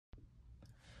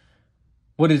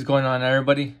What is going on,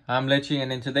 everybody? I'm Lechi,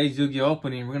 and in today's Yugioh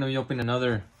opening, we're going to be opening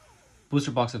another booster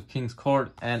box of King's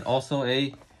Court and also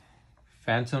a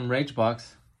Phantom Rage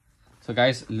box. So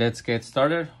guys, let's get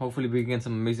started. Hopefully we get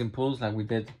some amazing pulls like we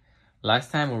did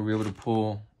last time, where we were able to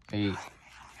pull a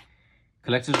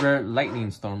Collector's Rare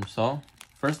Lightning Storm. So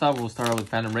first off, we'll start out with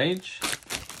Phantom Rage.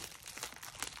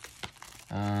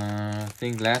 I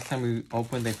think last time we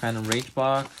opened a Phantom Rage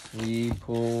box, we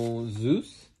pulled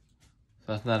Zeus.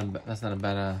 So that's not a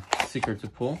bad secret to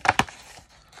pull.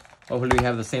 Hopefully we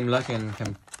have the same luck and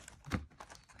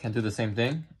can do the same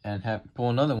thing and pull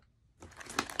another one.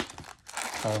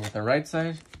 Start with the right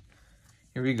side.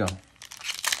 Here we go.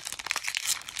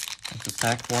 That's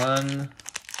pack one.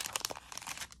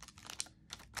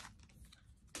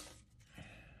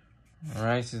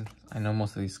 Alright, so I know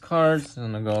most of these cards.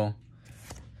 I'm gonna go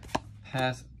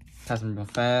pass them real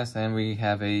fast. And we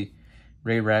have a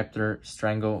Ray Raptor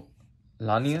Strangle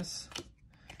Lanius,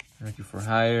 Ready for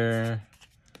Hire,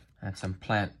 and some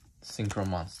Plant Synchro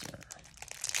Monster.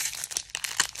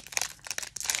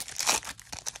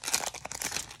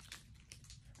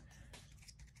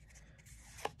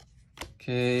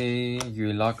 Okay,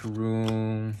 your locker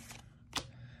room.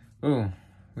 Ooh,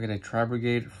 we got a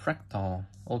Tri-Brigade Fractal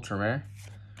Ultra Rare.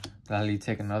 Gladly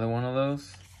take another one of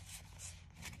those.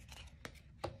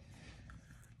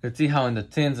 Let's see how in the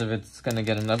tins if it's gonna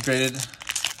get an upgraded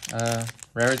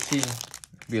rarity. It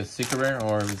could be a secret rare,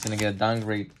 or if it's gonna get a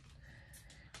downgrade,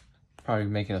 probably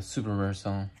make it a super rare.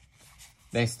 So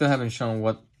they still haven't shown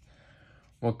what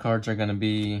cards are gonna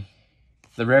be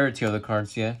the rarity of the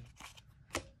cards yet,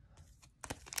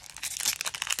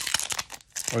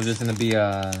 or if there's gonna be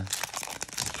an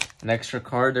extra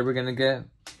card that we're gonna get,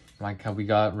 like how we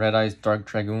got Red Eyes Dark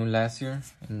Dragoon last year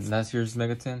in last year's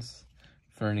Megatins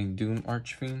for any Doom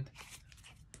Archfiend.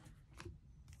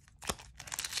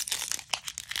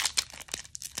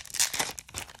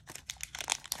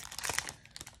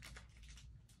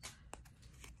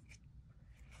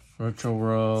 Retro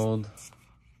World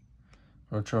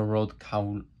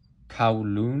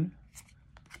Kowloon,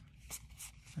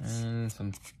 and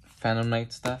some Phantom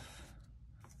Knight stuff.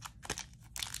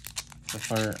 So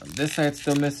far, this side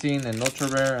still missing an Ultra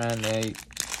Rare and a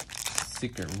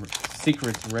Secret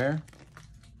Rare.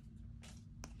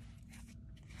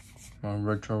 More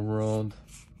Retro World,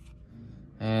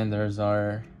 and there's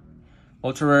our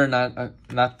Ultra Rare.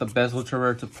 Not the best Ultra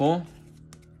Rare to pull.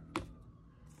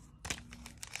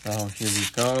 So here we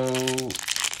go.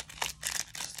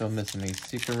 Still missing a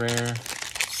Secret Rare.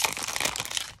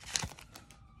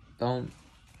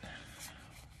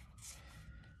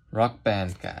 Rock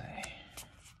Band guy.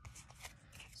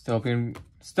 Still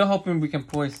hoping we can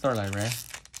pull a Starlight Rare.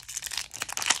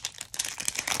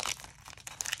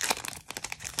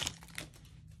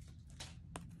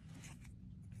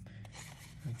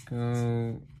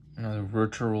 Go another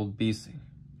Virtual World Beast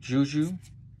Yugioh.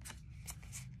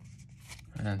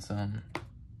 And some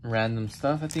random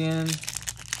stuff at the end.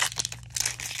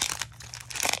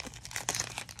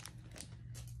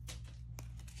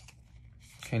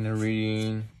 Kind of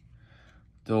reading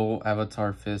Dual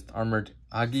Avatar Fist Armored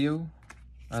Yugioh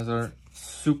as our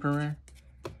super rare.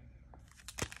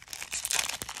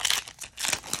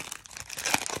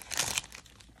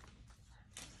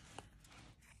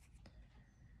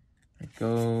 There we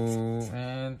go,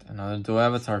 and another Dual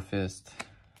Avatar Fist.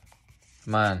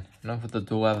 Come on, enough with the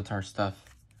dual avatar stuff.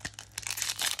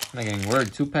 I'm not getting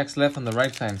word. 2 packs left on the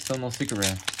right side. Still no secret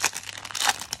rare.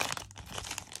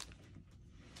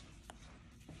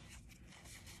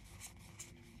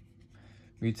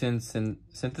 Mutant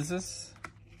Synthesis.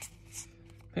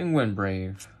 Penguin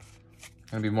Brave.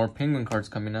 Gonna be more penguin cards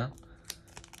coming out.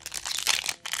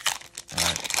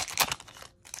 Alright.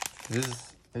 Is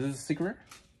this a secret rare?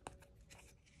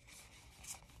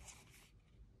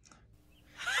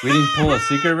 We didn't pull a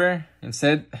secret rare.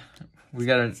 Instead, we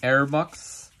got an error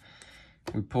box.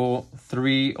 We pull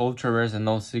 3 ultra rares and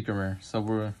no secret rare. So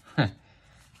we're let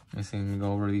me see. Let me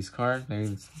go over these cards.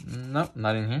 Maybe it's nope,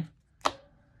 not in here.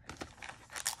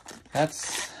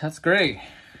 That's great.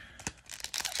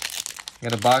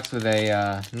 Got a box with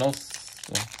a no.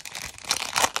 Well,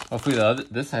 hopefully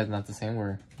this side's not the same.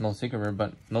 Where no secret rare,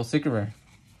 but no secret rare.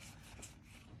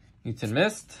 Mutant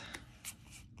Mist.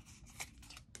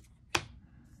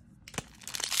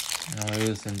 Oh,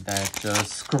 isn't that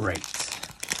just great?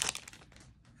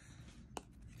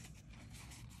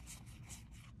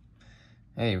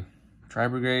 Hey,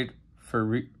 Tri-Brigade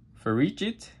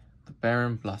Ferrigit, the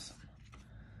Baron Blossom.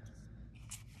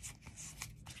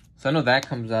 So I know that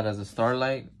comes out as a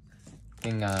Starlight. I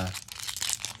think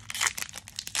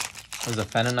there's a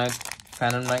Phantom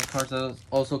Knight card that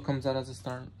also comes out as a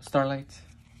Starlight.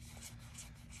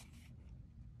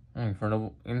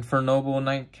 Oh, Infernoble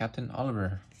Knight, Captain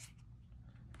Oliver.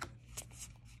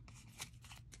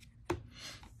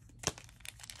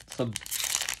 So,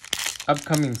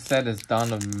 upcoming set is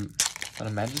Dawn of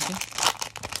Majesty.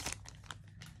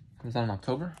 Comes out in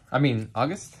October. I mean,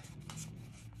 August.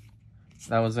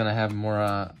 That one's gonna have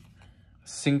more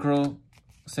synchro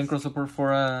support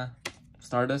for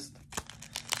Stardust.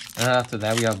 And then after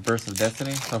that, we have Burst of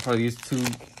Destiny. So for these two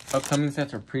upcoming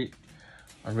sets,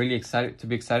 I'm really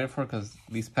excited for, because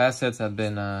these past sets have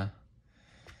been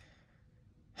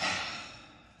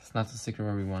it's not the secret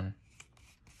where we want.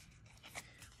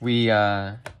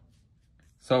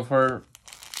 So for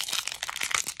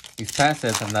these past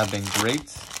sets have not been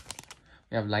great.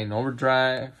 We have Lightning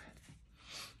Overdrive.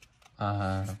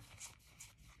 What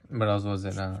else was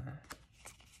it?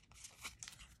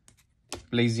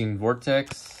 Blazing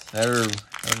Vortex. They're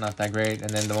not that great. And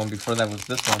then the one before that was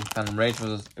this one, Phantom Rage,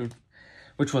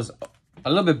 which was a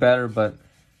little bit better, but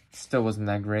still wasn't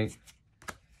that great.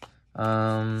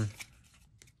 So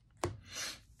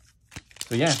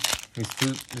yeah, these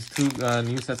two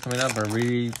new sets coming up are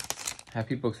really have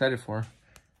people excited for.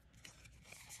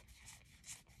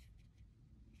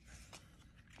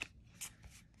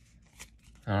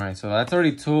 Alright, so that's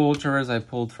already two ultra rares I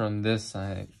pulled from this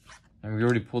side. And we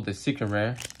already pulled the secret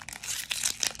rare.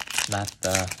 Not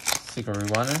the secret rare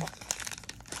wanted.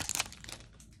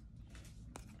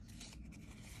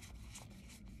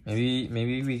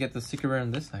 Maybe we get the secret rare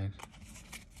on this side.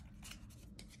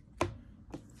 Come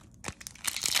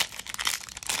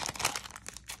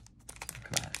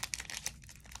on.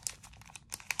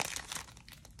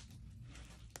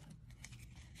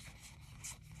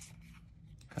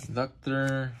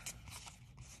 Conductor.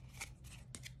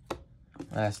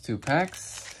 Last two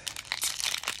packs.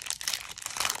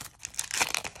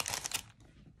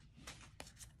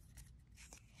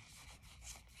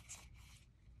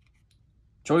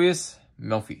 Joyous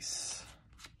Melphis.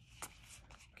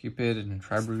 Cupid and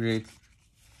Tri-Brigade.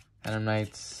 Phantom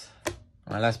Knights.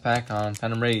 My last pack on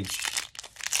Phantom Rage.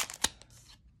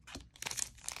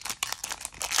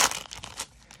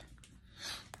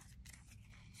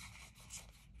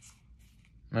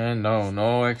 Man,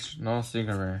 no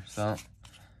secret rare. So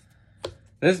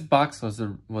this box was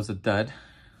a dud.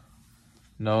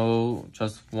 No,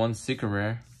 just one secret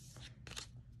rare.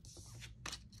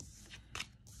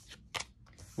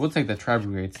 We'll take the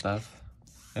Tri-Brigade stuff.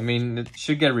 I mean, it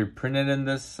should get reprinted in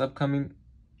this upcoming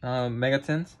Mega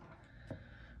Tins.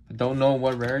 I don't know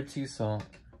what rarity, so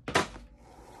if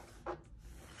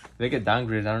they get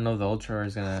downgraded, I don't know if the Ultra Rare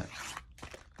is gonna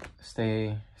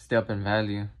stay up in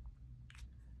value.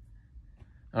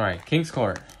 All right, King's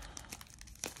Court.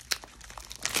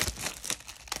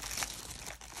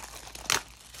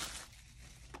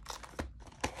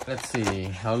 Let's see,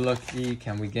 how lucky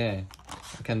can we get?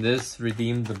 Can this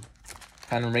redeem the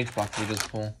Phantom Rage box we just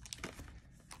pulled?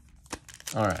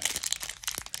 Alright.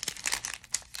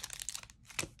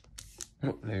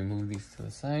 Oh, let me move these to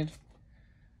the side.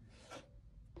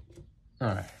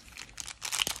 Alright.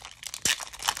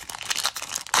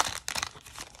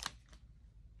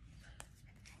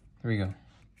 Here we go.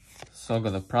 Soga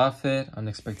the Prophet,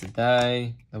 Unexpected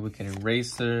Die, the Wicked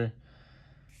Eraser,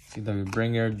 CW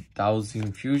Bringer,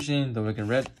 Dowsing Fusion, the Wicked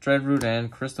Dreadroot,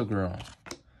 and Crystal Girl.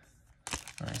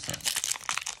 Alright, so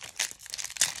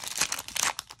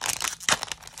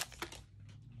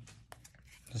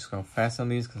just go fast on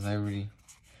these because I already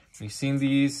seen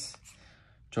these.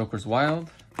 Joker's Wild.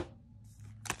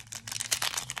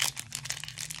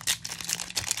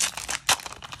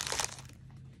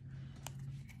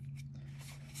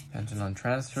 Engine on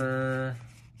Transfer.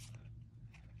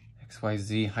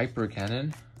 XYZ Hyper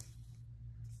Cannon.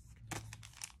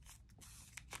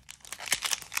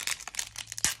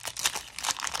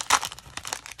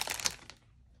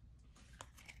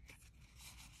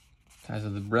 Ties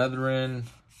of the Brethren.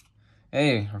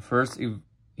 Hey, our first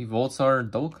Evoltzar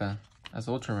Dolka as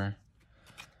Ultra Rare.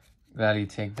 Gladly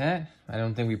take that. I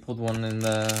don't think we pulled one in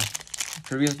the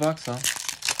previous box, so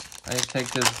I take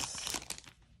this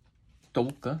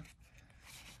Dolka.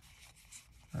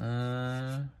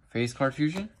 Face Card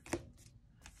Fusion.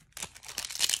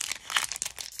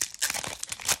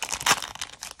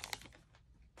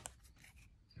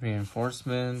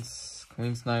 Reinforcements.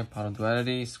 Queen Snipe, Auto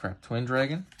Duality, Scrap Twin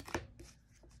Dragon.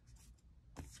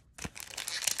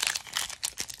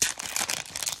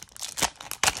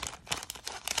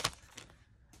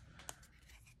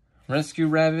 Rescue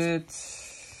Rabbit,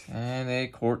 and a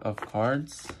Court of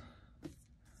Cards.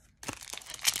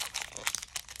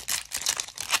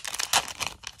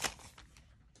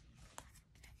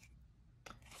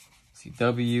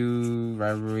 CW,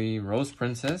 Rivalry, Rose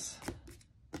Princess.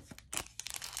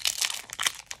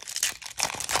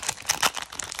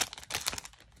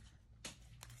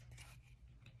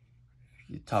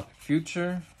 Topic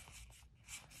Future.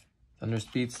 Thunder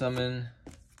Speed Summon.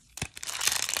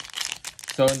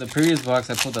 So in the previous box,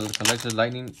 I pulled the collected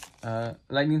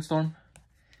lightning storm.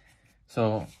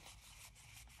 So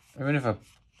even if I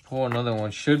pull another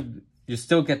one, you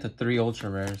still get the 3 ultra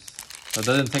rares. So it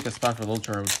doesn't take a spot for the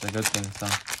ultra rare, which is a good thing. So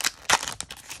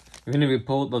even if we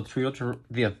pull the 3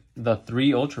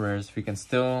 ultra rares, we can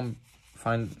still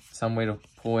find some way to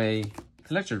pull a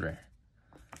collected rare.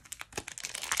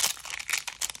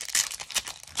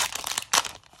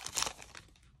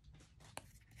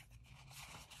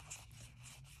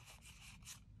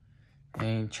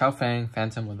 And Chao Fang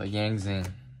Phantom with a Yang Zing.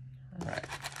 Alright.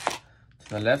 To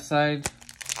the left side,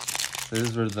 this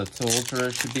is where the 2 ultra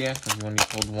rares should be at, because we only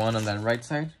pulled 1 on that right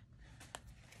side.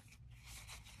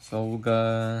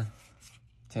 Solga,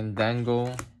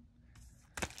 Tendango,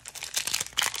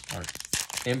 or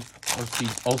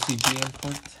OCG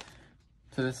import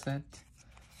to this set.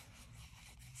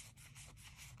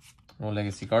 Roll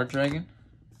Legacy Guard Dragon.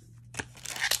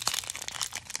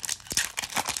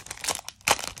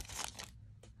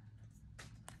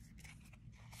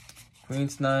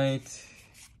 Queen's Knight,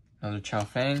 another Chao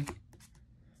Fang.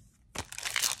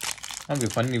 That'd be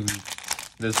funny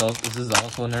if this is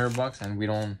also an error box and we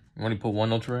only put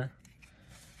 1 ultra rare.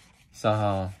 Saw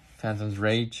how Phantom's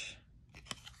Rage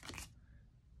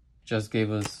just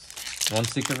gave us 1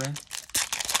 secret rare.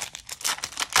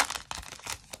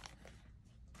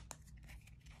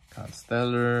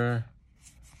 Constellar,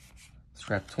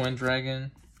 Scrap Twin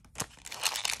Dragon.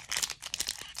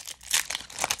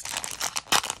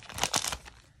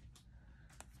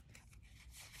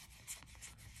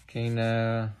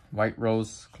 Kana, White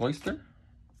Rose Cloister.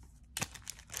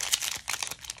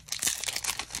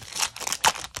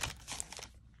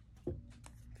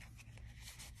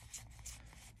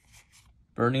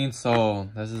 Burning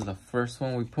Soul. This is the first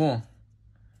one we pull.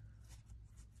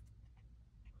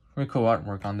 Pretty cool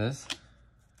artwork on this.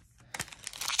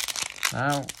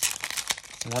 Now,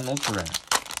 1 ultra rare.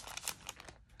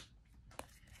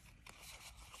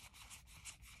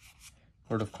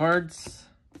 Court of Cards.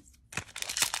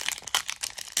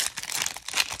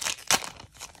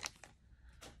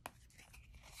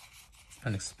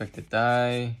 Unexpected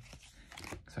Die,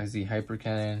 XYZ Hyper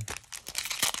Cannon.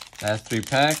 Last 3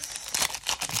 packs,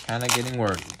 I'm kind of getting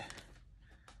worried.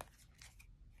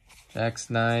 Jack's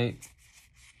Knight,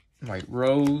 White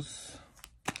Rose.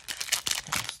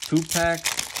 That's 2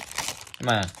 packs. Come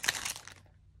on.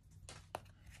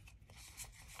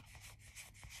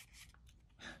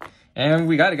 And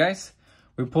we got it, guys.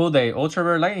 We pulled a Ultra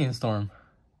Rare Lightning Storm.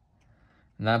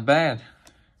 Not bad.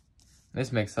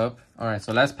 This mix up. Alright,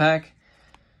 so last pack.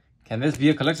 Can this be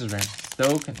a collector's rare?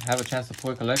 Still can have a chance to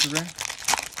pull a collector's rare.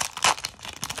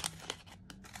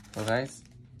 So guys,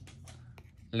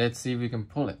 let's see if we can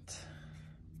pull it.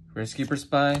 Riskkeeper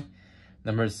Spy,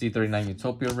 number C39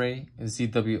 Utopia Ray,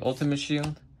 ZW Ultimate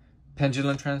Shield,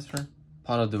 Pendulum Transfer,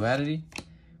 Pot of Duality,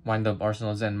 Wind Up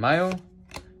Arsenal Zen Mayo,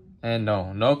 and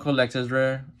no collector's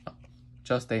rare,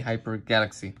 just a Hyper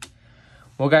Galaxy.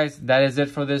 Well guys, that is it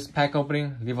for this pack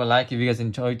opening. Leave a like if you guys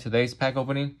enjoyed today's pack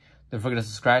opening. Don't forget to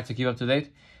subscribe to keep up to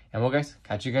date. And well guys,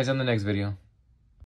 catch you guys on the next video.